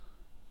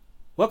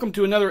Welcome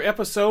to another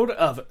episode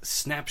of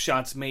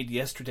Snapshots Made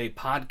Yesterday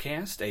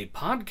podcast, a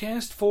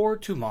podcast for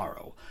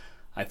tomorrow.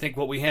 I think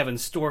what we have in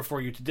store for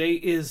you today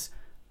is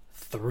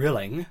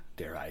thrilling,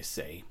 dare I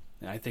say.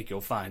 And I think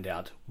you'll find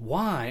out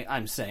why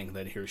I'm saying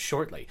that here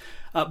shortly.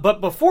 But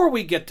before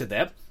we get to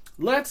that,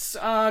 let's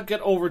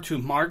get over to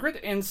Margaret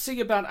and see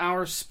about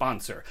our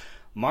sponsor.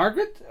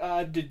 Margaret,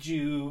 did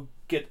you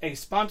get a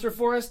sponsor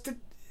for us?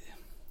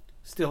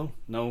 Still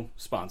no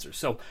sponsor.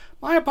 So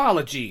my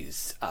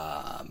apologies.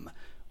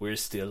 We're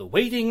still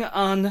waiting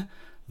on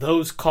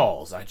those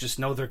calls. I just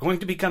know they're going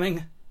to be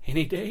coming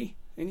any day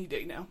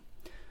now.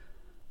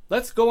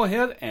 Let's go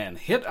ahead and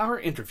hit our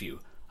interview.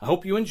 I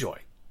hope you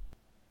enjoy.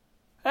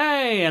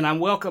 Hey, and I'm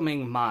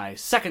welcoming my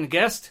second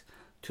guest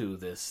to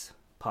this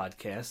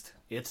podcast.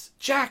 It's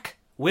Jack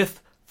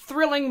with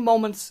Thrilling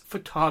Moments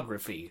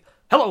Photography.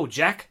 Hello,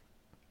 Jack.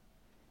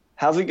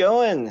 How's it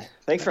going?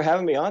 Thanks for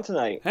having me on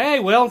tonight.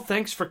 Hey, well,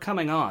 thanks for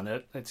coming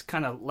on. It's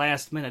kind of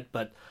last minute,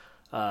 but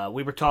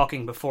we were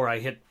talking before I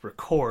hit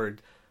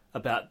record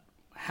about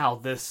how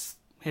this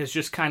has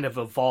just kind of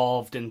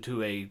evolved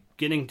into a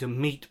getting to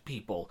meet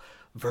people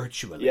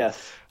virtually.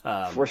 Yes,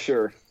 for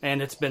sure.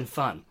 And it's been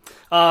fun.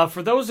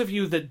 For those of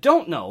you that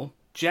don't know,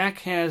 Jack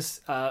has,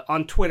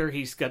 on Twitter,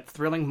 he's got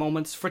Thrilling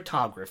Moments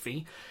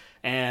Photography,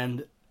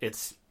 and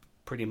it's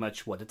pretty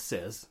much what it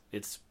says.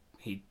 It's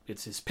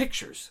his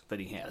pictures that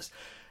he has.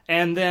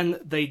 And then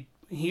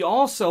he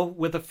also,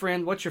 with a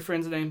friend, what's your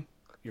friend's name?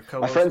 Your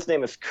co-host? My friend's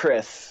name is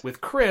Chris. With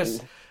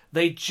Chris,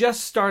 they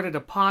just started a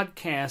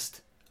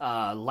podcast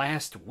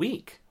last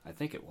week, I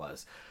think it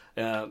was.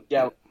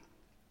 Yeah.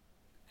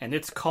 And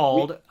it's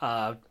called,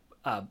 oh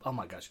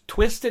my gosh,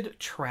 Twisted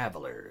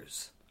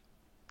Travelers.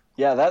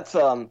 Yeah,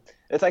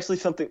 it's actually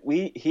something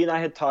he and I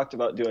had talked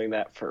about doing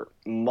that for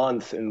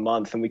months and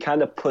months, and we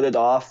kind of put it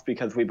off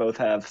because we both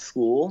have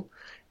school.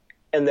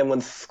 And then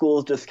when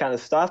school just kind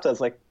of stopped, I was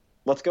like,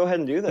 let's go ahead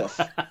and do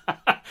this.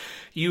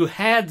 You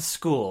had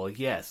school,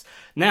 yes.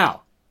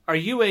 Now, are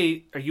you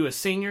a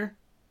senior?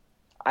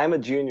 I'm a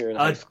junior in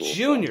high school. A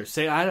junior.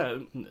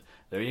 So.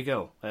 There you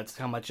go. That's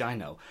how much I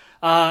know.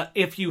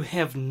 If you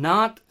have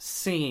not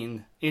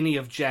seen any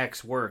of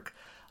Jack's work,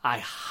 I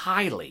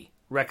highly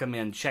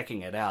recommend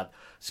checking it out,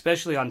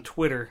 especially on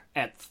Twitter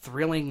at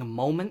Thrilling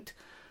Moment.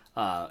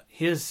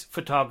 His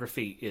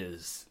photography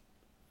is,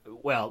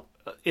 well,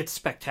 it's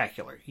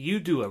spectacular.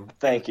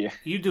 Thank you.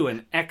 You do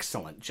an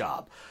excellent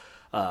job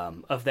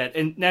of that.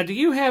 And now,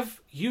 you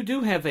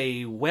do have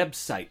a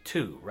website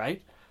too,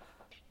 right?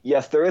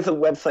 Yes, there is a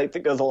website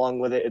that goes along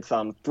with it. It's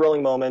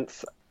Thrilling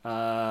Moments.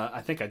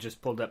 I think I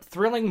just pulled up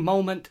Thrilling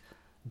Moment.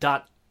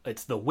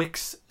 It's the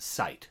Wix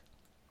site,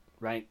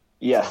 right?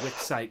 Yes. It's the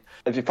Wix site.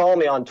 If you follow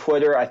me on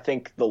Twitter, I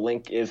think the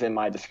link is in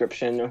my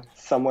description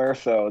somewhere,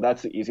 so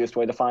that's the easiest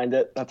way to find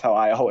it. That's how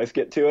I always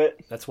get to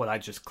it. That's what I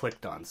just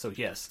clicked on. So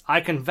yes, I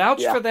can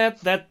vouch for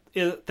that. That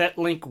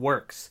link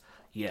works.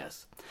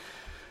 Yes.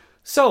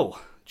 So,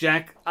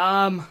 Jack,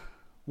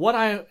 what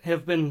I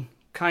have been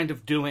kind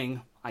of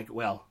doing,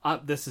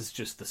 this is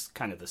just the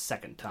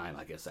second time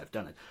I guess I've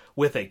done it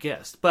with a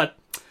guest, but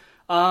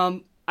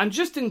I'm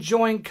just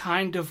enjoying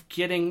kind of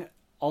getting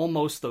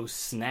almost those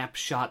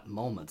snapshot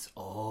moments.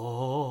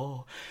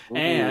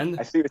 And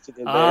I see what you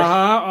did there.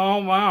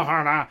 Oh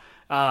wow.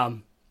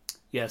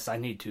 Yes, I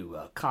need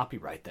to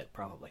copyright that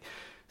probably.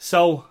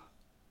 So,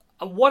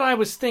 what I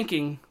was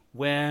thinking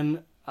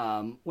when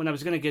I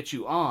was going to get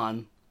you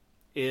on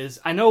is,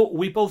 I know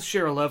we both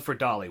share a love for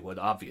Dollywood,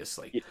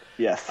 obviously.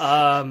 Yes.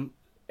 And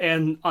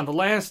on the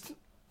last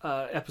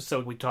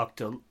episode, we talked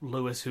to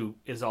Lewis, who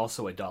is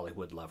also a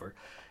Dollywood lover.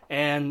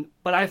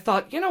 But I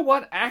thought, you know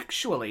what?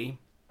 Actually,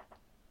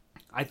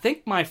 I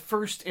think my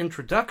first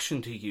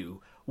introduction to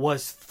you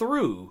was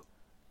through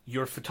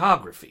your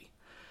photography.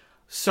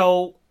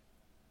 So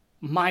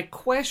my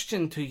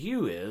question to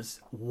you is,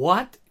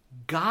 what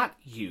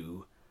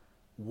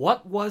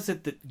was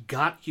it that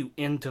got you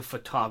into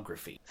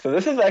photography? So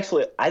this is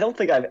actually, I don't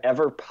think I've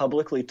ever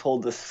publicly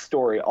told this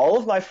story. All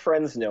of my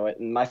friends know it,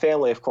 and my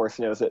family, of course,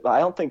 knows it, but I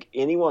don't think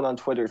anyone on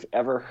Twitter's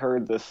ever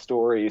heard this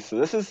story.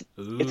 So it's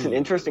an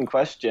interesting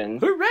question.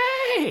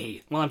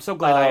 Hooray! Well, I'm so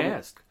glad I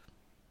asked.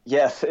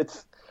 Yes,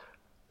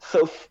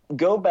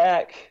 go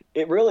back,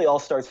 it really all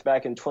starts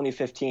back in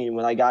 2015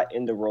 when I got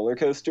into roller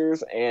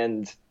coasters,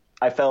 and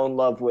I fell in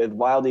love with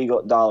Wild Eagle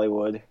at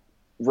Dollywood,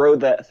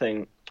 rode that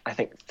thing, I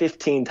think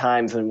 15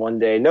 times in one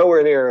day,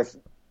 nowhere near as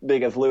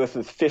big as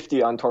Lewis's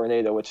 50 on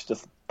Tornado, which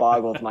just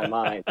boggles my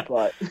mind.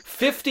 But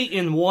 50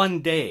 in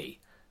one day.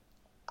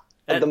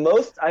 The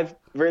most I've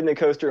ridden a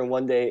coaster in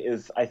one day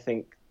is, I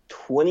think,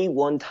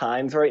 21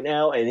 times right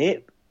now,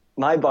 and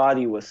my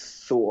body was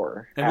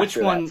sore. And which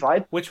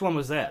one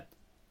was that?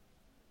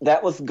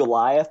 That was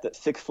Goliath at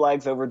Six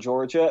Flags Over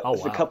Georgia. It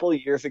was wow. a couple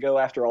of years ago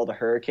after all the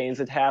hurricanes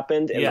had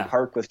happened, and the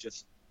park was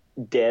just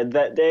dead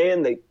that day,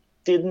 and they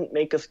didn't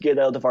make us get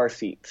out of our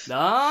seats. We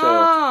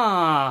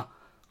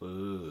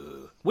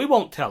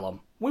won't tell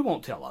them. We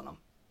won't tell on them.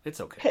 It's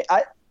okay.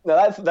 Hey,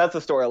 that's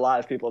a story a lot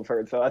of people have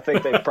heard, so I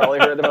think they've probably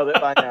heard about it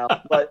by now.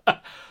 But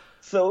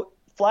so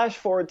flash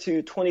forward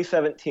to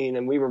 2017,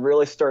 and we were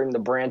really starting to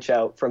branch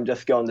out from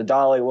just going to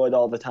Dollywood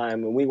all the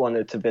time, and we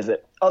wanted to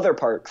visit other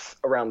parks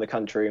around the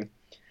country.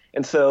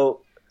 And so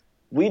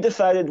we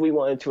decided we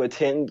wanted to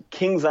attend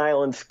Kings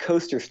Island's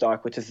Coaster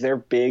Stalk, which is their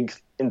big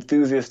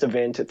enthusiast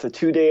event. It's a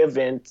 2-day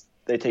event.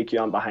 They take you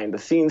on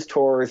behind-the-scenes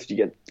tours. You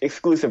get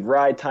exclusive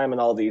ride time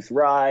on all these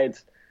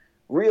rides.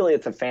 Really,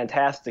 it's a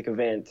fantastic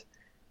event.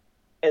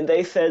 And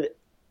they said,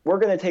 we're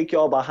going to take you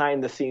all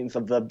behind the scenes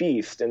of The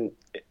Beast. And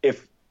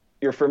if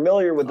you're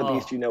familiar with The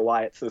Beast, you know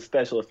why it's so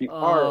special. If you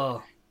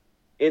aren't,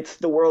 it's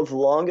the world's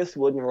longest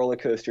wooden roller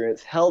coaster, and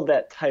it's held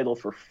that title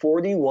for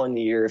 41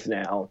 years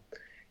now.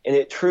 And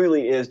it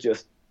truly is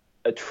just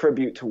a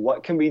tribute to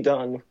what can be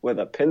done with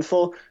a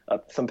pencil,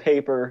 some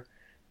paper,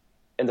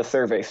 and a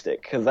survey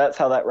stick, because that's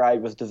how that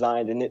ride was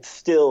designed, and it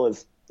still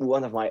is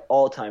one of my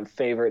all-time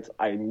favorites.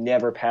 I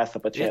never pass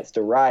up a chance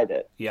to ride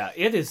it. Yeah,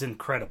 it is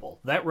incredible.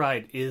 That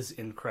ride is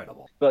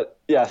incredible. But,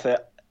 yeah, so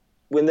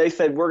when they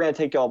said, we're going to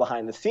take you all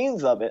behind the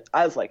scenes of it,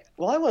 I was like,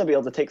 well, I want to be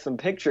able to take some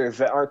pictures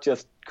that aren't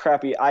just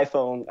crappy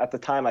iPhone. At the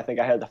time, I think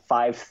I had the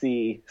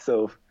 5C,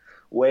 so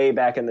way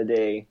back in the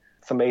day.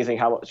 It's amazing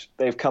how much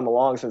they've come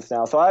along since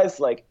now. So I was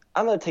like,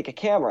 I'm going to take a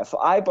camera. So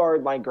I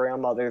borrowed my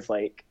grandmother's,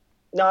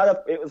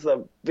 it was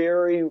a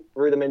very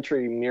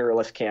rudimentary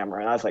mirrorless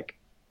camera. And I was like,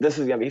 this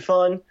is going to be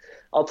fun.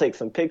 I'll take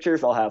some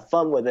pictures. I'll have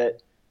fun with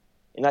it.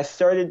 And I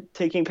started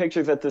taking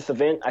pictures at this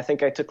event. I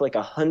think I took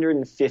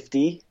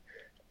 150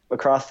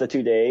 across the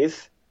 2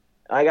 days.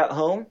 I got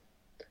home.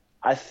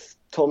 I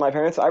told my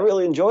parents, I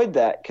really enjoyed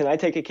that. Can I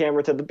take a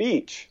camera to the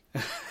beach?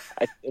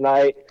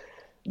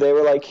 They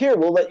were like, here,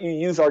 we'll let you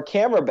use our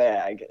camera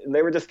bag. And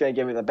they were just going to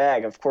give me the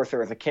bag. Of course,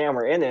 there was a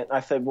camera in it. And I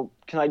said, well,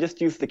 can I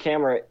just use the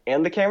camera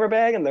and the camera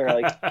bag? And they're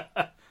like,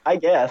 I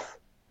guess.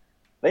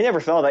 They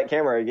never saw that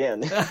camera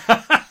again.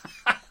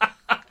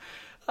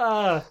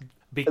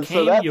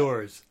 Became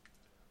yours.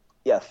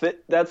 Yes,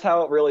 that's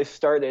how it really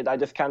started. I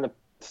just kind of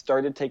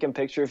started taking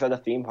pictures at a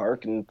theme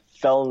park and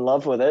fell in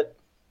love with it.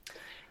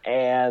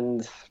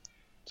 And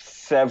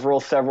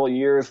several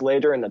years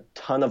later and a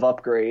ton of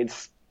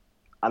upgrades,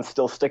 I'm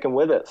still sticking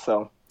with it.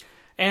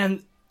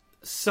 And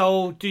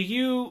so do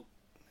you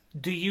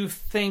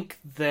think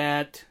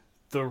that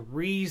the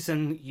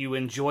reason you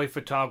enjoy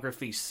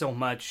photography so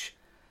much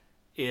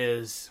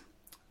is,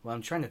 well,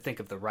 I'm trying to think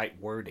of the right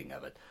wording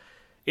of it.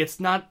 It's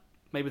not,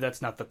 maybe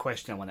that's not the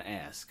question I want to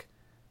ask.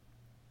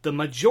 The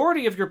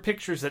majority of your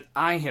pictures that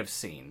I have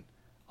seen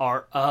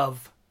are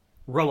of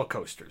roller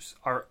coasters,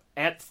 are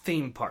at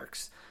theme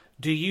parks.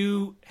 Are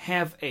you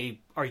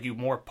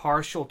more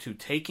partial to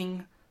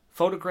taking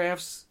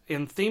photographs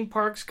in theme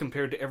parks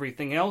compared to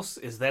everything else?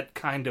 Is that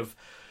kind of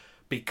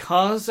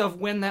because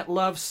of when that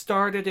love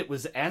started, it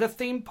was at a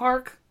theme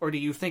park? Or do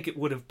you think it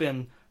would have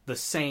been the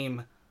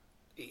same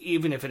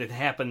even if it had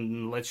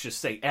happened, let's just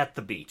say, at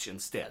the beach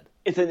instead?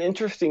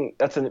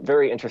 That's a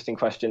very interesting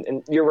question.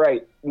 And you're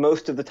right,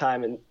 most of the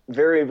time, and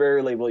very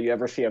rarely will you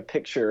ever see a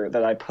picture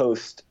that I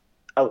post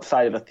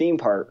outside of a theme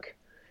park.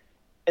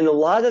 And a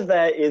lot of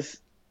that is,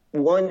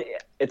 one,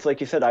 it's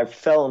like you said, I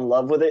fell in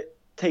love with it,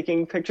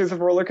 taking pictures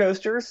of roller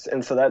coasters,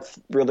 and so that's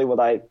really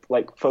what I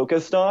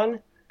focused on.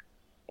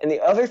 And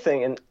the other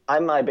thing, and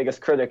I'm my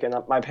biggest critic, and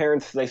my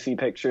parents, they see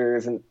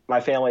pictures, and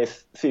my family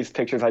sees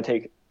pictures I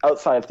take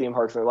outside of theme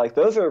parks, and they're like,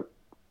 those are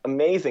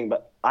amazing,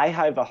 but I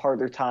have a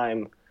harder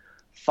time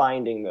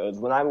finding those.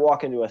 When I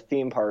walk into a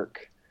theme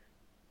park,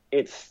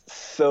 it's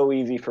so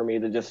easy for me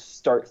to just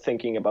start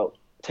thinking about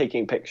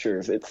taking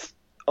pictures. It's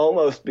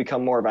almost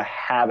become more of a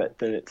habit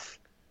than it's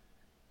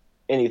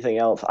anything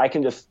else. I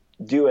can just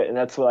do it, and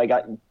that's what I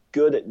got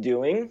good at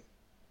doing,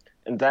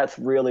 and that's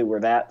really where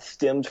that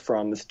stemmed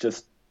from. It's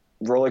just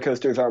roller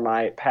coasters are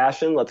my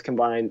passion. Let's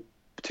combine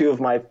two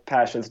of my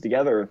passions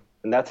together,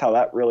 and that's how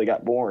that really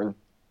got born.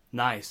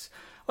 Nice.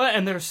 Well,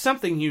 and there's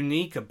something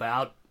unique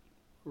about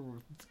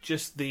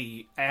just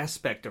the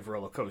aspect of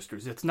roller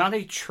coasters. It's not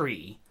a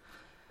tree.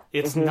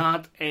 It's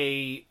not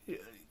a,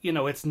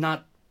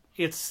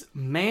 it's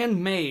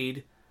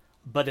man-made,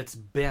 but it's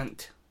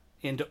bent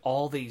into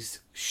all these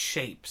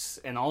shapes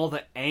and all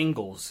the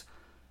angles.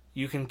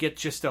 You can get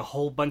just a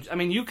whole bunch. I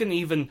mean, you can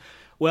even,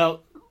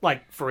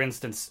 for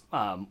instance,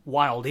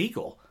 Wild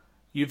Eagle.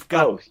 You've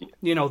got,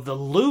 the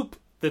loop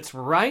that's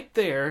right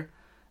there.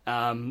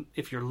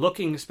 If you're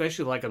looking,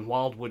 especially like in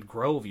Wildwood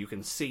Grove, you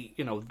can see,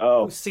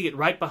 see it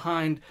right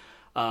behind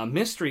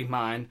Mystery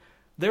Mine.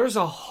 There's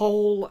a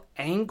whole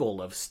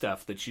angle of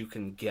stuff that you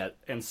can get,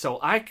 and so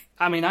I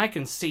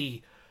can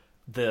see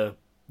the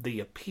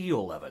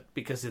appeal of it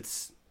because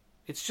it's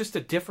just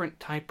a different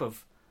type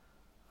of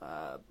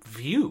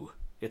view.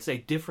 It's a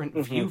different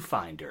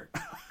viewfinder,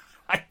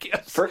 I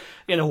guess,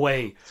 in a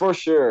way. For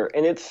sure,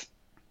 and it's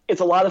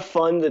a lot of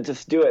fun to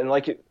just do it.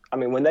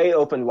 And when they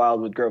opened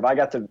Wildwood Grove, I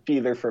got to be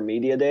there for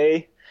Media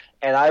Day,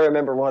 and I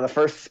remember one of the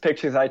first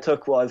pictures I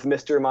took was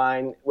Mystery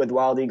Mine with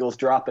Wild Eagle's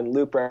drop and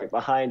loop right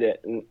behind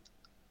it, and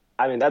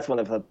that's one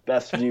of the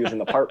best views in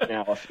the park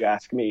now, if you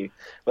ask me.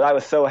 But I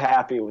was so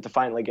happy to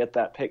finally get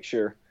that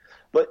picture.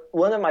 But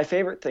one of my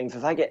favorite things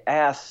is I get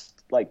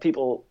asked,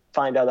 people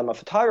find out I'm a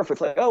photographer,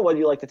 it's like, oh, what do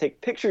you like to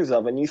take pictures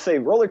of? And you say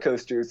roller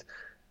coasters,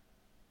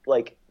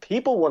 like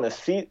people want to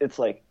see. It's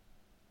like,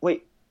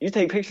 wait, you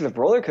take pictures of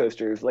roller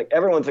coasters? Like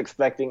everyone's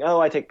expecting, oh,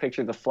 I take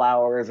pictures of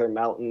flowers or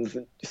mountains.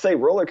 And you say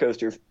roller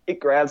coasters, it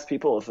grabs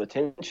people's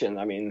attention.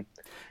 I mean,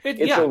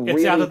 it's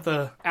out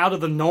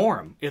of the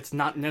norm. It's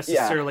not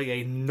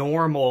necessarily a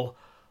normal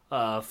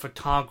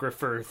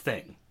photographer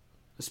thing,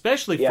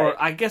 especially for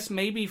I guess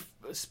maybe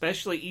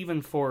especially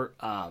even for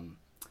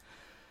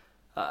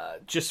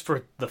just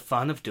for the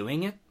fun of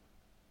doing it.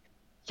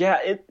 Yeah,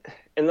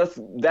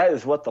 that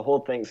is what the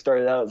whole thing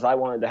started out as. I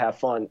wanted to have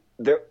fun.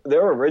 There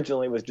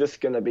originally was just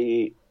going to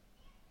be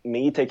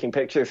me taking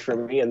pictures for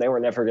me, and they were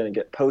never going to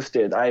get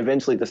posted. I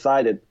eventually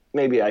decided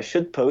maybe I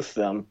should post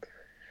them,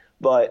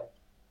 but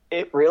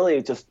it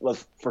really just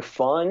was for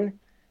fun.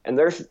 And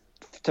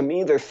to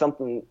me, there's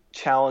something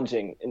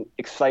challenging and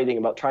exciting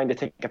about trying to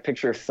take a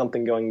picture of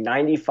something going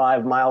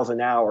 95 miles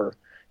an hour,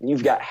 and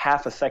you've got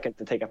half a second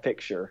to take a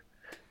picture.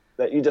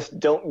 That you just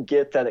don't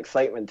get that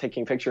excitement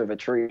taking a picture of a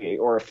tree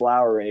or a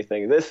flower or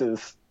anything.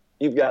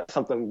 You've got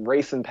something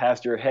racing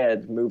past your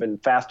head, moving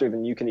faster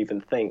than you can even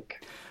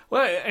think.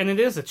 Well, and it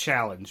is a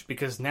challenge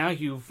because now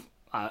you've,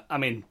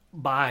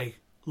 by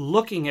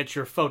looking at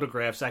your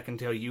photographs, I can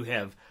tell you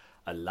have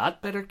a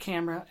lot better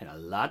camera and a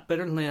lot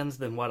better lens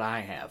than what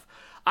I have.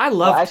 I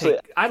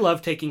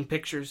love taking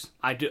pictures.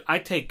 I do.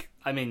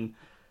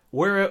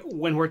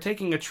 When we're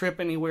taking a trip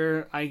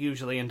anywhere, I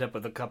usually end up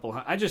with a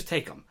couple. I just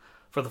take them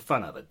for the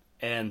fun of it.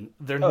 And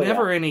they're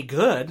never any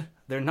good.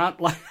 They're not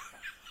like...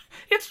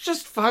 It's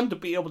just fun to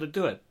be able to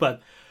do it.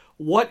 But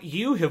what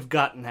you have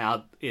gotten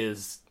out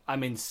is,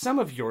 some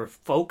of your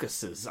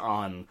focuses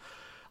on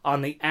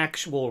the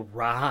actual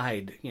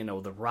ride,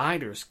 the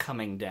riders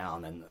coming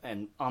down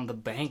and on the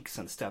banks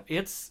and stuff.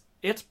 It's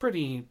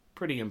pretty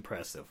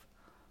impressive.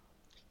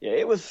 Yeah,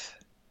 it was...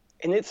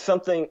 And it's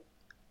something...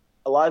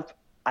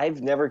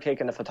 I've never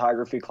taken a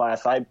photography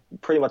class. I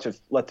pretty much have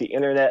let the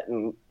internet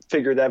and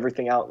figured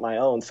everything out on my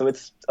own. So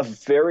it's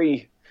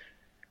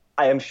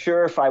I am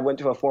sure if I went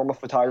to a formal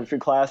photography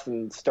class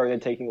and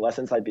started taking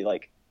lessons, I'd be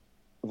like,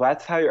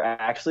 that's how you're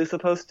actually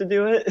supposed to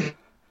do it?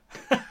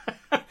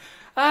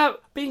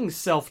 Being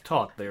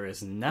self-taught, there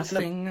is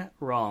nothing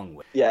wrong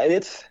with it. Yeah,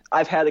 and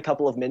I've had a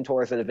couple of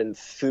mentors that have been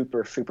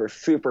super, super,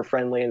 super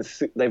friendly, and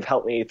they've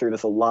helped me through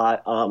this a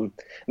lot. And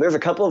there's a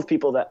couple of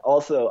people that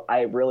also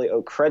I really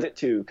owe credit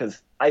to,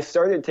 because I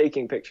started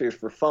taking pictures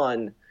for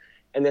fun,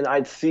 and then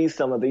I'd see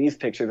some of these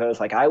pictures. I was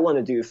like, I want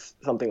to do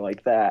something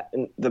like that.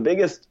 And the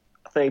biggest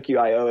thank you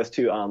I owe is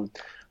to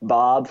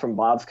Bob from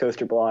Bob's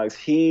Coaster Blogs.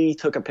 He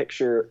took a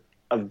picture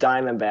of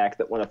Diamondback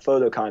that won a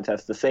photo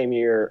contest the same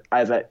year I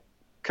was at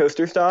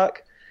Coaster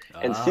Stock.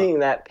 And seeing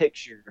that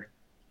picture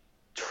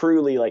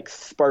truly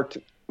sparked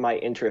my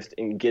interest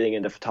in getting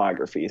into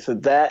photography. So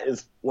that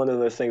is one of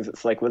those things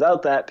that's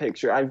without that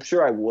picture, I'm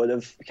sure I would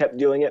have kept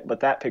doing it,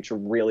 but that picture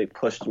really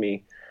pushed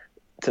me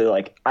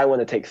to I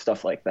want to take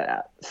stuff like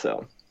that.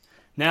 So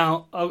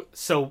now,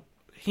 so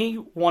he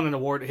won an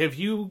award. Have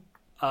you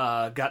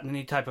gotten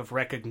any type of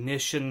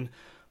recognition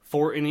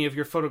for any of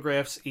your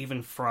photographs,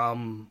 even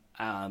from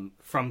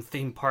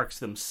theme parks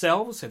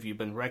themselves? Have you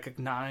been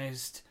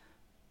recognized?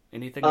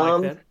 Anything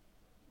like that?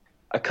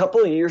 A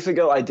couple of years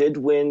ago, I did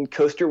win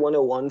Coaster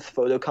 101's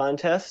photo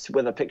contest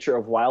with a picture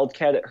of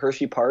Wildcat at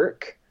Hershey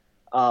Park.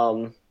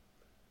 Other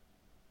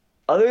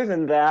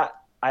than that,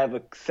 I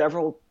have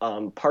several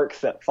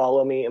parks that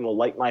follow me and will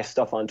like my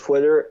stuff on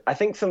Twitter. I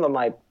think some of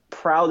my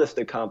proudest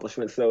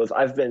accomplishments, though, is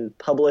I've been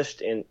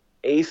published in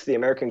Ace, the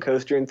American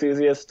Coaster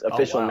Enthusiast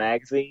official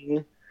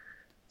magazine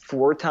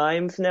 4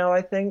 times now,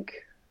 I think.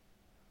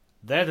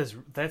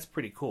 That's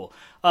pretty cool.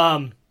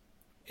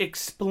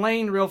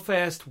 Explain real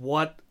fast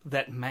what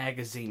that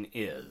magazine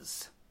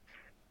is.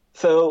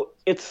 So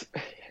it's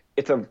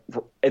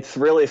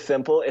really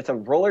simple. It's a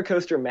roller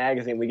coaster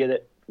magazine. We get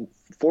it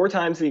 4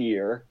 times a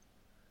year.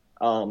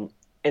 And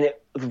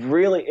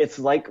it's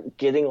like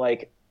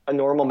getting a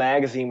normal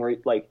magazine where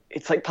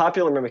it's like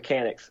Popular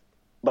Mechanics,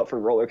 but for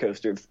roller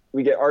coasters.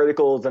 We get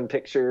articles and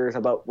pictures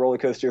about roller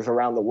coasters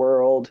around the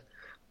world.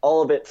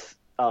 All of it's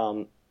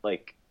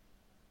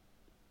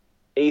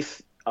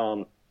Ace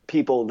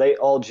people, they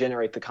all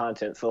generate the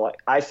content. So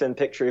I send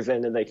pictures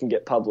in and they can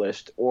get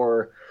published,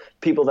 or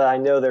people that I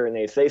know they're in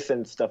Ace, they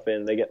send stuff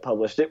in, they get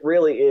published. It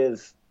really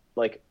is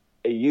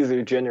a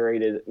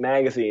user-generated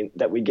magazine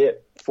that we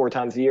get 4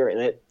 times a year,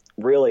 and it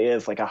really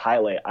is a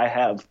highlight. I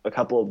have a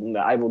couple of them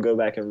that I will go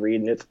back and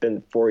read, and it's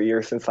been 4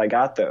 years since I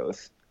got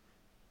those.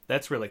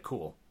 That's really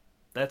cool.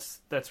 That's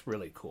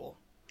really cool.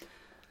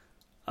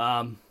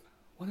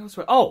 What else?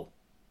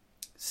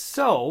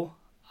 So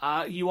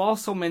you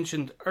also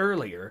mentioned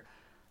earlier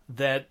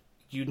that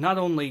you not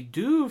only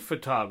do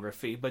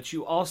photography, but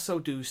you also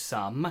do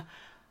some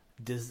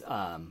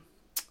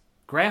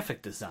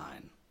graphic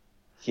design.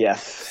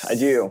 Yes, I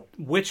do.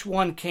 Which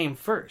one came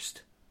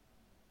first?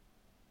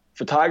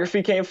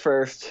 Photography came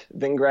first,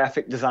 then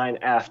graphic design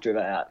after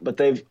that. But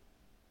they've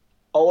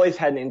always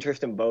had an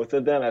interest in both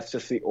of them. That's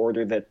just the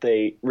order that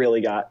they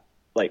really got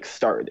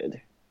started.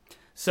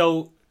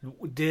 So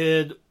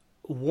Did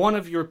one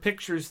of your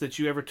pictures that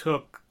you ever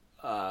took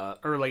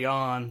early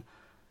on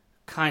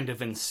kind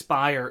of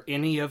inspire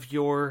any of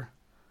your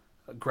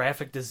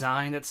graphic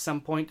design at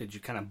some point? Did you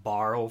kind of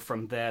borrow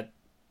from that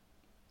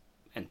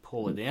and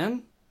pull it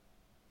in?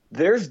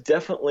 There's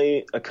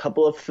definitely a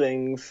couple of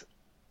things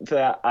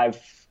that I've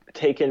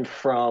taken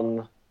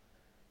from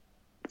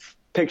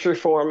picture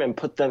form and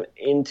put them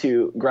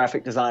into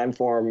graphic design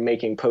form,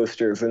 making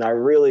posters. And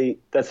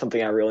that's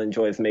something I really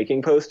enjoy, is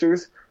making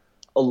posters.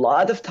 A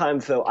lot of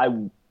times, though, I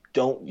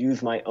don't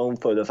use my own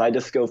photos. I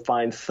just go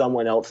find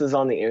someone else's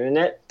on the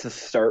internet to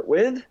start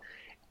with.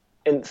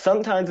 And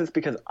sometimes it's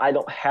because I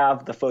don't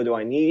have the photo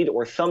I need,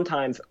 or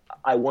sometimes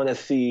I want to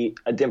see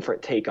a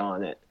different take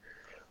on it.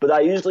 But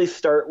I usually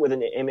start with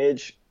an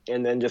image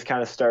and then just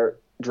kind of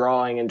start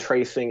drawing and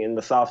tracing in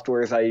the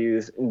softwares I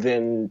use. And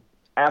then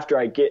after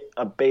I get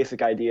a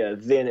basic idea,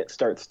 then it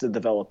starts to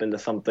develop into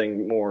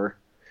something more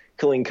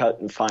clean cut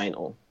and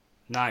final.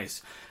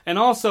 Nice. And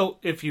also,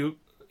 if you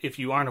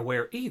aren't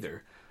aware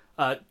either,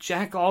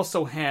 Jack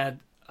also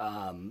had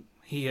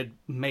he had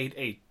made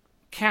a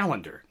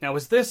calendar. Now,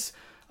 was this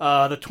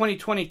the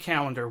 2020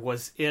 calendar?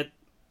 Was it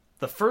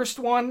the first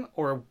one,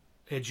 or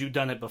had you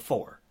done it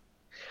before?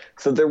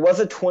 So there was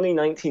a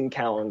 2019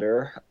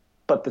 calendar,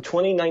 but the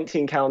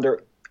 2019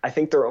 calendar, I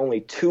think there are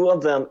only 2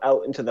 of them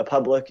out into the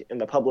public, and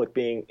the public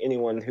being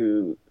anyone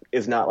who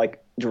is not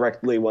like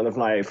directly one of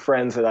my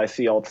friends that I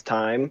see all the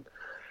time.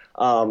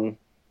 The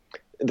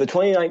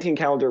 2019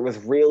 calendar was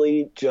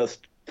really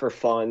just for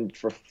fun,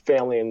 for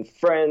family and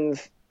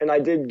friends, and I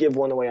did give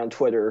one away on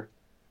Twitter,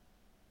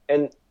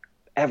 and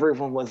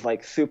everyone was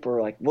like super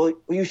like, well,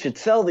 you should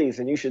sell these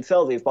and you should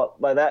sell these. But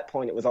by that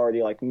point, it was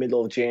already like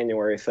middle of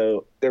January,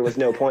 so there was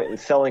no point in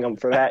selling them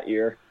for that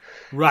year.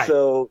 Right.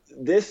 So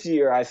this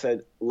year I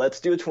said, let's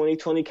do a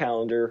 2020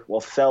 calendar. We'll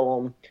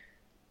sell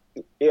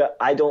them. Yeah,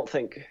 I don't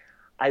think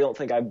I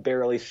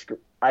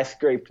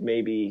scraped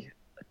maybe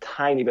a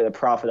tiny bit of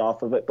profit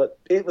off of it, but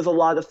it was a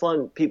lot of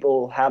fun.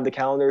 People have the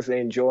calendars, they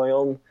enjoy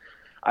them.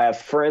 I have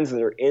friends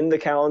that are in the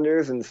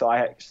calendars, and so I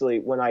actually,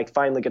 when I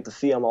finally get to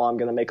see them all, I'm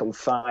going to make them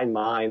sign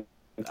mine.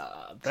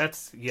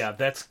 That's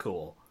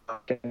cool.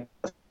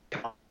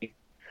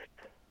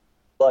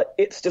 But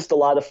it's just a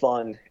lot of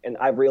fun, and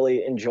I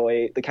really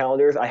enjoy the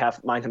calendars. I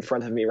have mine in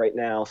front of me right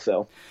now.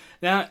 So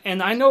now,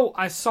 and I know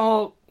I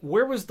saw,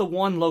 where was the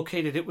one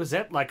located? It was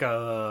at like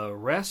a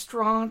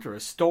restaurant or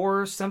a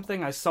store or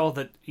something. I saw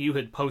that you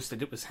had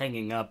posted it was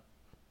hanging up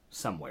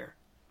somewhere.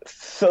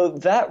 So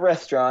that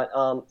restaurant,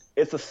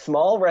 it's a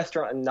small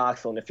restaurant in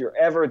Knoxville, and if you're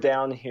ever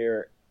down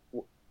here,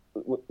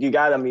 you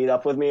got to meet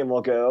up with me and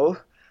we'll go.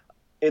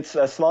 It's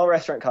a small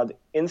restaurant called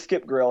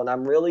Inskip Grill,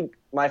 and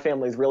my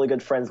family's really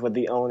good friends with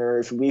the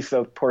owners. We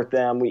support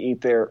them. We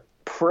eat there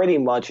pretty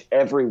much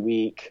every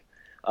week.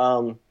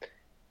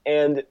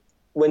 And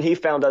when he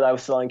found out I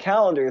was selling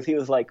calendars, he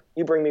was like,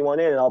 you bring me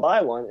one in and I'll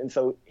buy one. And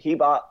so he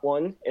bought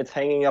one. It's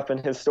hanging up in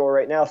his store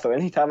right now. So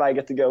anytime I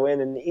get to go in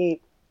and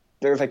eat,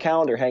 there's a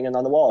calendar hanging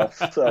on the wall.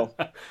 So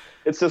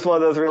it's just one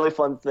of those really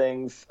fun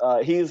things.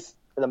 He's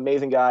an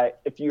amazing guy.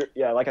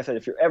 Like I said,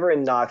 if you're ever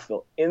in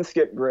Knoxville,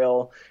 Inskip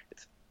Grill,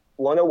 it's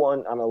 101.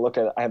 I'm going to look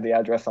at it. I have the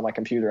address on my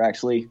computer,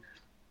 actually.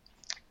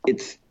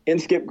 It's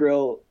Inskip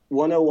Grill,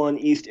 101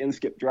 East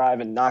Inskip Drive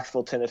in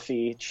Knoxville,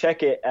 Tennessee.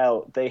 Check it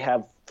out. They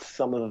have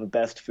some of the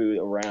best food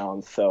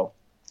around. So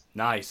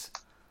nice.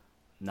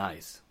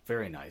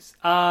 Very nice.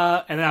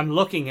 And I'm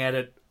looking at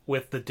it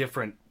with the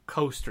different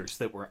coasters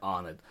that were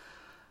on it.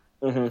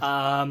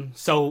 Mm-hmm.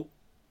 So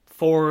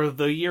for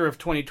the year of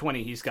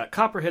 2020, he's got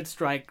Copperhead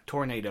Strike,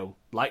 Tornado,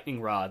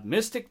 Lightning Rod,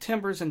 Mystic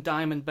Timbers and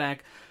Diamondback,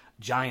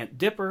 Giant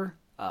Dipper,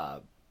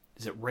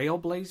 is it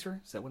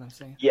Railblazer? Is that what I'm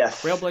saying?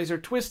 Yes.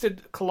 Railblazer,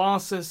 Twisted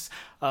Colossus,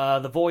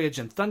 The Voyage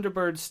and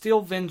Thunderbird, Steel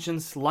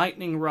Vengeance,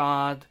 Lightning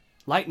Run.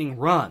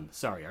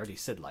 Sorry, I already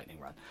said Lightning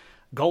Run.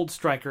 Gold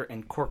Striker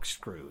and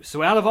Corkscrew.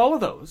 So out of all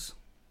of those,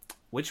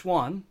 which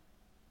one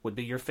would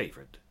be your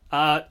favorite?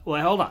 Well,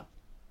 hold on.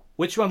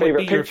 Which one would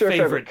be your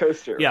favorite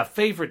coaster? Yeah,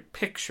 favorite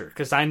picture,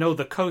 because I know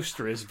the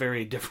coaster is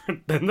very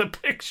different than the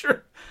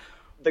picture.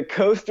 The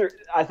coaster,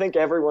 I think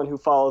everyone who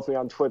follows me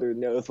on Twitter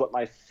knows what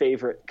my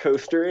favorite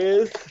coaster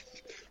is.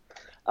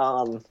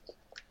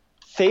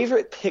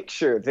 Favorite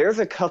picture, there's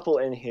a couple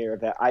in here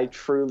that I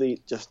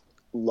truly just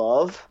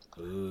love.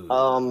 Ooh.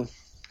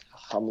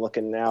 I'm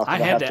looking now. I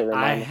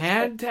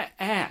had to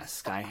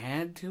ask.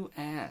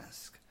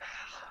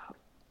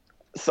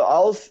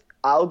 So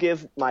I'll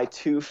give my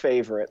 2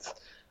 favorites.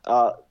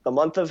 The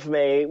month of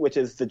May, which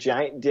is the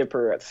Giant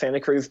Dipper at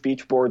Santa Cruz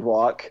Beach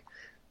Boardwalk.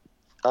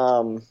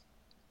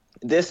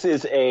 This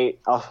is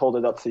I'll hold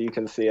it up so you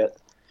can see it.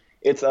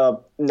 It's a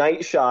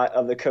night shot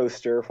of the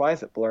coaster. Why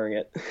is it blurring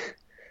it?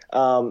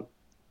 That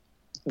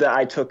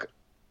I took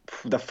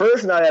the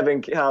first night I've been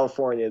in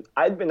California.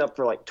 I'd been up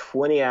for like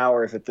 20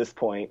 hours at this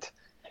point,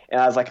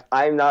 and I was like,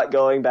 I'm not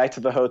going back to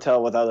the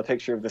hotel without a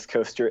picture of this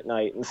coaster at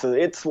night. And so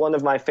it's one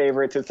of my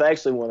favorites. It's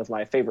actually one of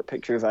my favorite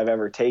pictures I've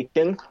ever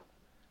taken.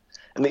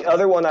 And the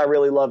other one I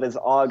really love is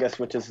August,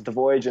 which is the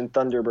Voyage and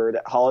Thunderbird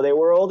at Holiday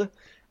World.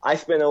 I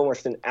spent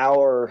almost an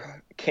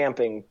hour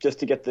camping just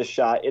to get this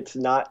shot. It's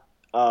not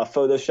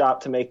Photoshop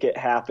to make it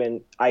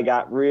happen. I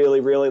got really,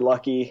 really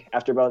lucky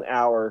after about an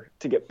hour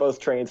to get both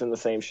trains in the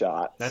same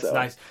shot. That's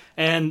nice.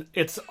 And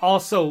it's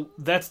also,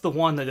 that's the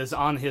one that is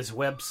on his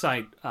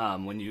website.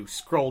 When you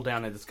scroll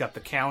down and it's got the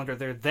calendar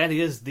there, that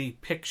is the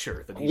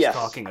picture that he's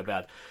talking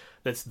about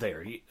that's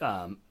there.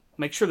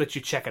 Make sure that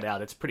you check it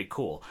out. It's pretty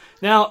cool.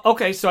 Now,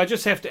 okay, so I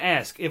just have to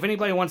ask, if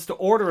anybody wants to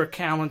order a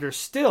calendar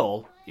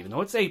still, even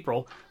though it's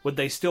April, would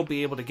they still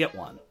be able to get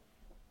one?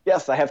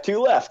 Yes, I have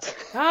 2 left.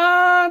 2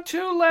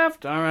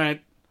 left. All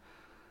right.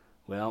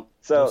 Well,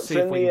 so we'll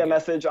send me a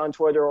message on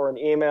Twitter or an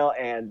email,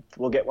 and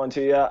we'll get one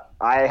to you.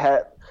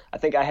 I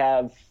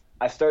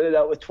started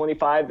out with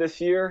 25 this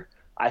year.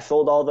 I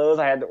sold all those.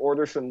 I had to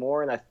order some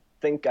more, and I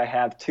think I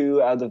have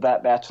 2 out of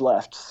that batch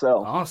left.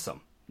 So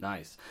awesome,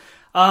 nice.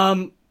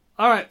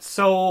 All right.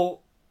 So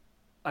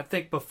I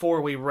think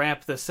before we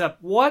wrap this up,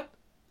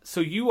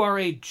 so you are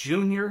a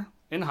junior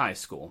in high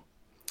school.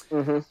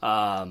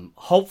 Mm-hmm.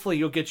 Hopefully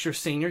you'll get your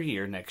senior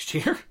year next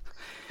year.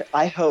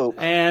 I hope.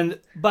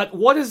 But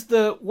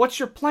what's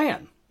your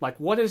plan? Like,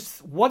 what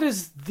is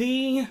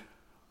the,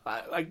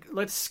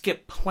 let's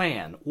skip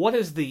plan. What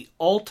is the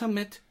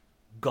ultimate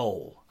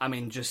goal? I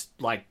mean, just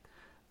like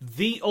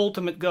the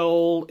ultimate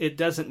goal, it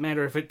doesn't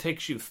matter if it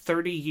takes you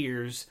 30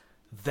 years,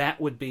 that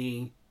would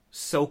be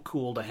so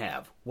cool to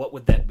have. What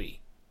would that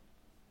be?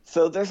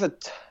 So there's a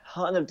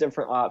ton of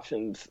different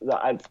options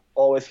that I've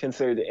always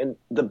considered, and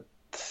the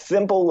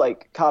simple,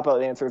 like,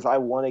 cop-out answer is I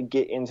want to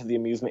get into the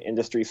amusement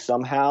industry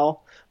somehow.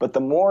 But the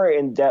more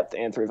in-depth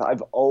answer is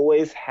I've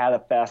always had a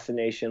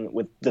fascination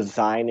with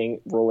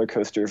designing roller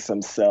coasters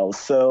themselves.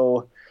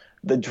 So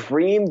the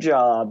dream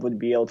job would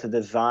be able to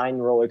design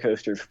roller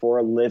coasters for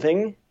a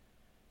living.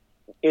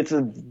 It's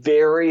a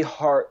very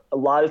hard – a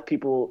lot of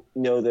people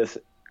know this.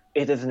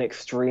 It is an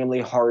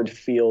extremely hard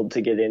field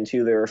to get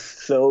into. There are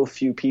so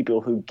few people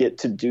who get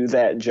to do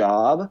that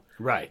job.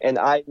 Right. And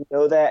I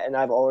know that, and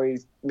I've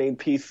always made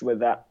peace with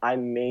that. I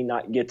may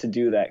not get to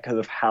do that because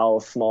of how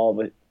small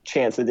of a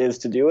chance it is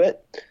to do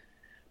it.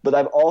 But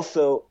I've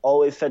also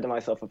always said to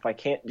myself, if I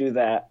can't do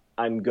that,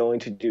 I'm going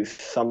to do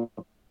some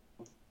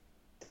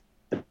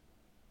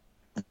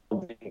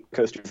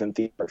coasters and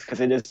theme parks because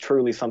it is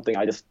truly something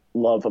I just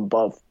love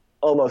above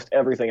almost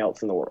everything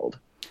else in the world.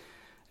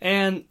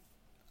 And,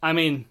 I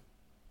mean,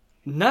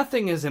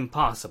 nothing is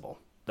impossible.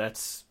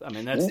 That's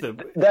another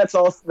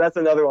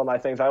one of my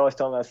things I always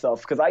tell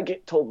myself, because I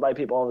get told by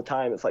people all the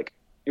time, it's like,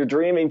 you're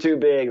dreaming too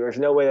big. There's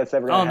no way that's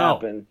ever going to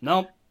happen.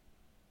 No.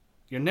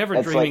 You're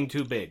never dreaming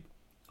too big.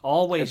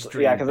 Always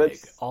dream big.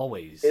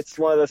 Always. It's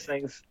one of those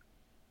things,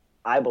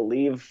 I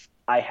believe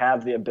I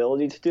have the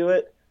ability to do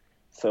it,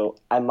 so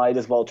I might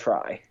as well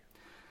try.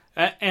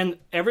 And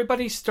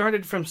everybody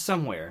started from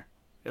somewhere.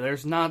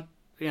 There's not,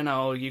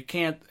 you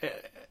can't,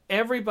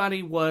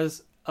 everybody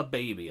was a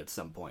baby at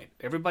some point.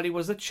 Everybody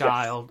was a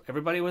child. Yes.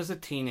 Everybody was a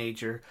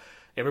teenager.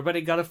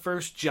 Everybody got a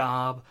first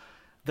job.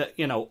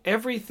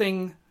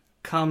 Everything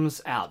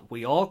comes out.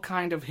 We all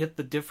kind of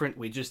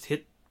we just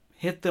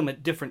hit them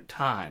at different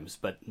times,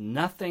 but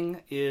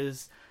nothing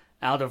is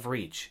out of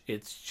reach.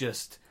 It's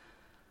just,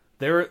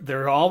 there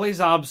are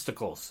always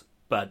obstacles,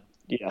 but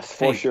yes,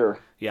 for sure.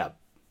 Yeah.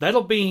 That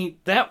would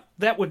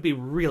be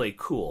really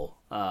cool.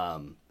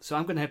 So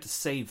I'm going to have to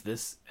save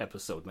this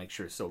episode, make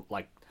sure. So,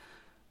 like,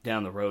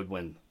 down the road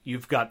when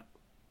you've got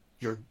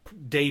your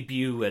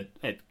debut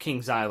at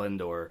Kings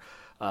Island or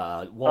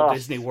Walt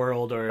Disney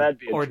World or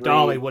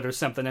Dollywood or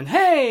something, and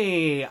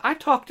hey, I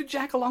talked to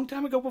Jack a long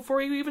time ago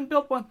before he even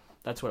built one.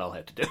 That's what I'll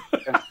have to do.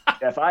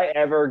 If I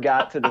ever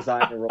got to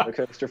design a roller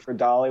coaster for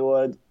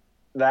Dollywood,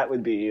 that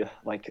would be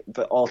like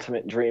the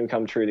ultimate dream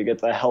come true, to get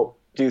to help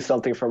do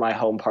something for my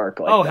home park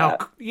like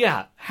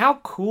that. How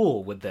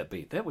cool would that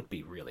be? That would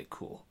be really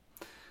cool.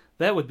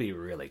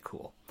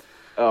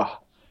 Oh.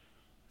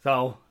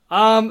 So,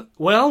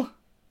 well,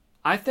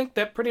 I think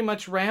that pretty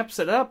much wraps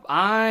it up.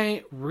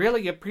 I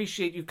really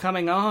appreciate you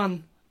coming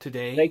on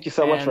today. Thank you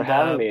so much for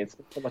having me. It's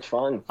been so much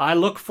fun. I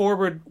look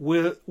forward.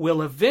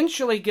 We'll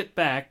eventually get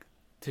back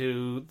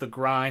to the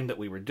grind that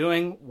we were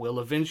doing. We'll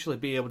eventually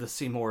be able to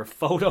see more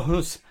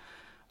photos.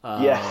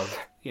 Yes.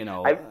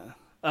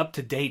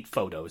 Up-to-date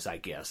photos, I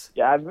guess.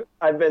 Yeah,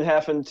 I've been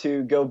having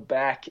to go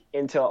back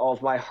into all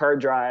of my hard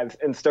drives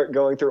and start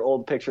going through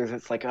old pictures.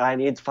 It's like, I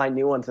need to find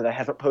new ones that I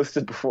haven't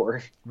posted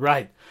before.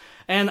 Right.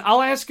 And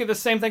I'll ask you the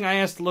same thing I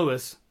asked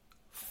Lewis.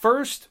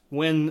 First,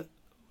 when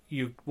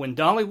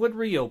Dollywood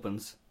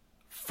reopens,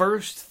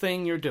 first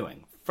thing you're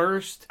doing.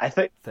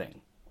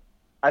 Thing.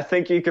 I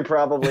think you could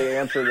probably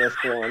answer this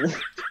one.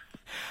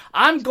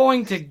 I'm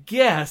going to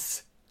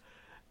guess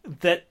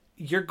that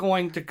you're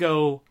going to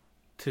go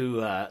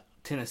to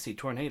Tennessee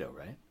Tornado,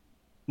 right?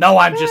 No,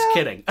 I'm just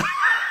kidding.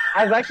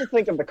 I was actually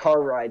thinking of the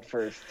car ride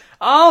first.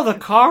 Oh, the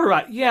car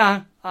ride.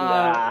 Yeah.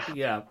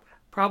 Yeah.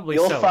 Probably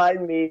You'll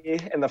find me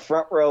in the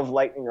front row of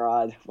Lightning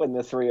Rod when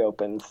this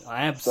reopens.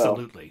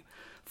 Absolutely. So.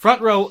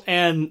 Front row,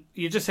 and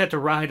you just had to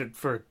ride it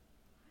for...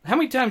 How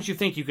many times do you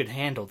think you could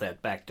handle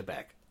that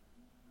back-to-back?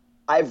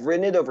 I've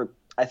ridden it over...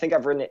 I think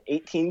I've ridden it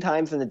 18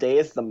 times in a day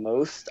is the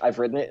most I've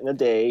ridden it in a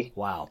day.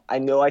 Wow. I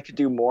know I could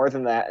do more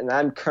than that, and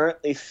I'm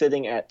currently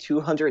sitting at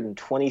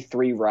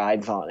 223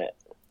 rides on it.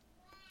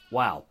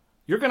 Wow.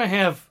 You're going to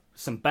have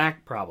some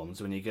back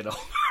problems when you get older.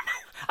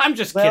 I'm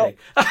just kidding.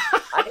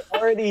 I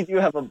already do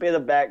have a bit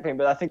of back pain,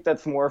 but I think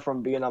that's more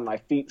from being on my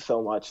feet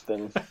so much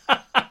than...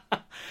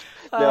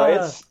 No,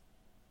 it's...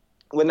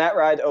 When that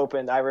ride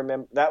opened, I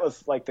remember that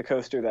was like the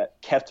coaster that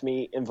kept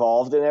me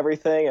involved in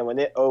everything, and when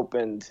it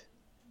opened...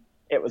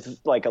 It was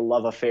like a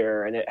love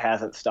affair, and it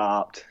hasn't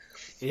stopped.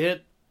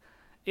 It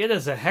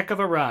is a heck of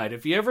a ride.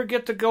 If you ever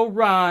get to go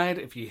ride,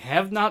 if you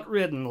have not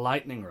ridden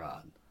Lightning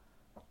Rod,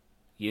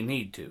 you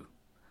need to.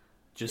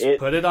 Just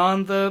put it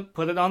on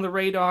the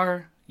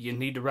radar. You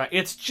need to ride.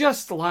 It's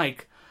just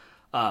like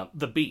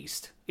the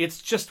Beast.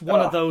 It's just one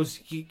of those.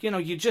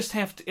 You just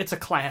have to. It's a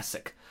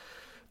classic.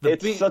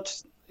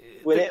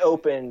 When it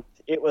opened,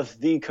 it was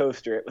the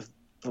coaster. It was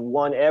the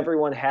one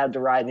everyone had to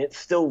ride, and it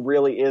still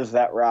really is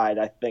that ride.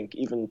 I think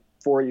even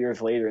 4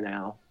 years later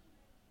now.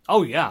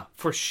 Oh yeah,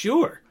 for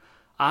sure.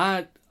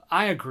 I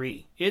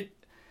agree.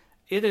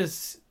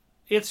 It's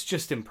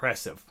just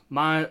impressive.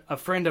 A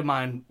friend of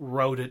mine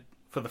rode it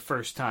for the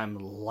first time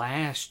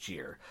last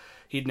year.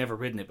 He'd never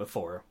ridden it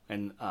before,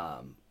 and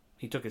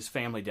he took his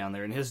family down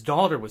there, and his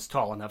daughter was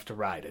tall enough to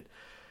ride it.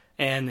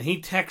 And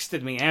he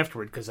texted me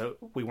afterward because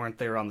we weren't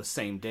there on the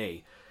same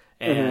day,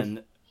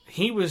 and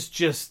he was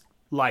just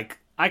like,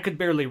 I could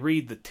barely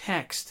read the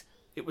text.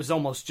 It was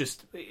almost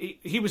just,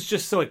 he was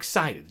just so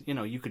excited.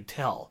 You could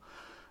tell.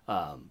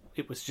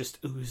 It was just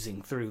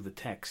oozing through the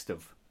text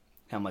of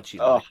how much he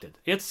liked it.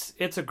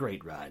 It's a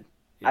great ride.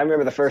 I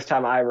remember the first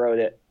time I rode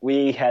it,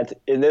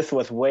 and this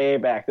was way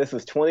back. This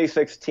was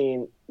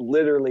 2016,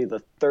 literally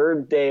the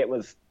third day it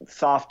was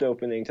soft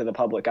opening to the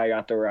public, I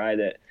got to ride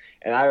it.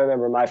 And I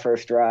remember my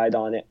first ride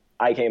on it,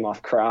 I came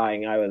off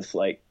crying. I was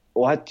like,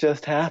 what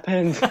just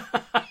happened?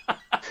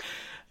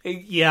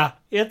 Yeah,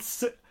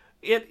 it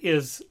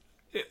is.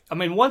 I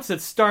mean, once it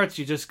starts,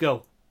 you just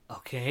go,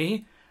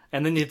 okay.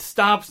 And then it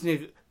stops and you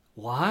go,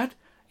 what?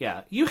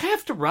 Yeah, you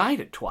have to ride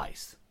it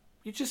twice.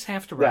 You just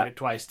have to ride it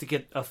twice to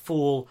get the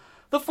full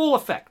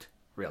effect,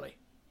 really.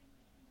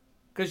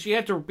 Because you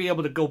have to be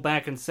able to go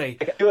back and say,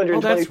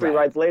 223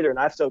 rides later, and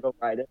I still go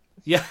ride it.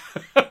 Yeah,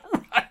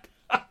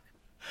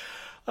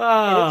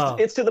 right.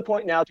 It's to the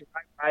point now to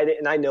ride it,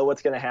 and I know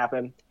what's going to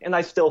happen, and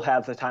I still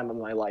have the time of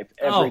my life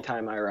every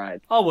time I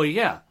ride. Oh, well,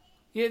 yeah.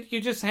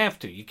 You just have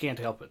to. You can't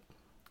help it.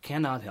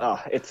 Cannot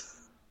help it.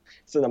 It's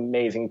an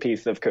amazing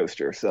piece of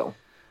coaster. So,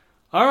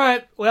 all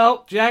right.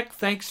 Well, Jack,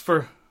 thanks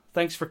for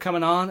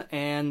coming on,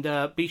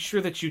 and be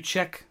sure that you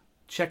check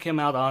him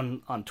out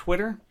on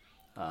Twitter.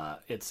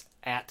 It's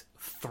at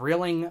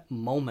Thrilling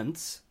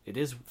Moments. It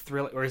is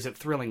thrilling, or is it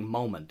Thrilling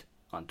Moment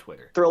on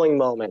Twitter? Thrilling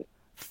Moment.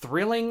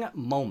 Thrilling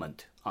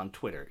Moment on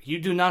Twitter. You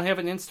do not have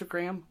an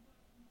Instagram?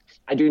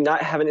 I do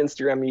not have an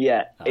Instagram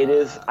yet.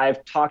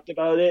 I've talked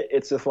about it.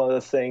 It's just one of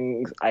those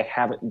things. I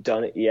haven't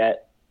done it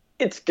yet.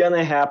 It's going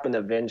to happen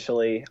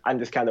eventually. I'm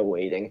just kind of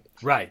waiting.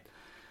 Right.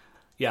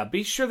 Yeah,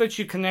 be sure that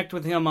you connect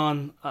with him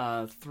on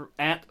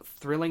at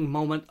Thrilling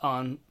Moment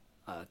on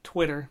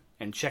Twitter,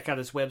 and check out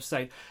his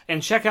website.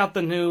 And check out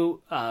the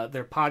new,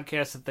 their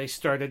podcast that they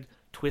started,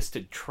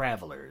 Twisted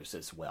Travelers,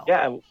 as well.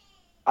 Yeah,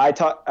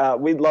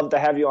 we'd love to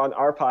have you on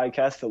our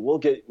podcast, so we'll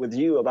get with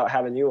you about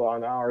having you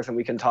on ours, and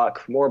we can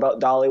talk more about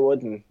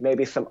Dollywood and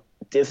maybe some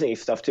Disney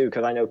stuff too,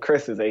 because I know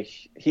Chris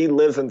he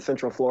lives in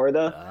Central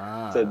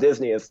Florida, so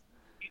Disney is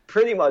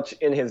pretty much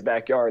in his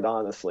backyard,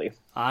 honestly.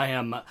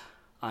 I'm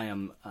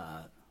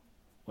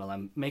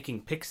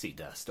making pixie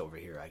dust over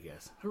here, I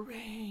guess.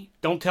 Hooray!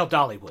 Don't tell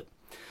Dollywood.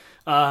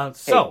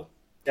 Hey,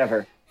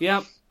 never.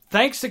 Yeah,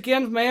 thanks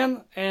again,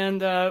 man,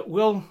 and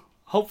we'll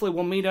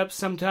meet up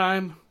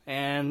sometime.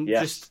 And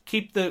just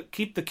keep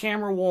the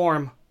camera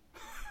warm.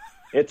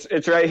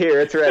 It's right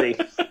here. It's ready.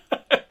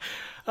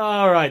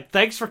 All right.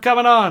 Thanks for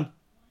coming on.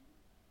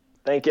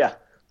 Thank you.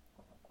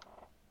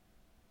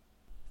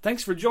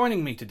 Thanks for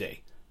joining me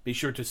today. Be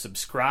sure to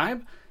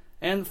subscribe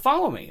and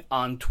follow me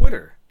on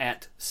Twitter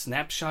at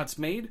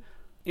SnapshotsMade,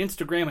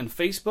 Instagram and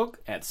Facebook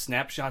at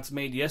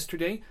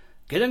SnapshotsMadeYesterday.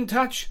 Get in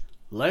touch.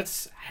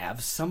 Let's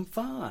have some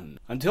fun.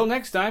 Until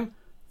next time,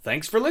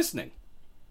 thanks for listening.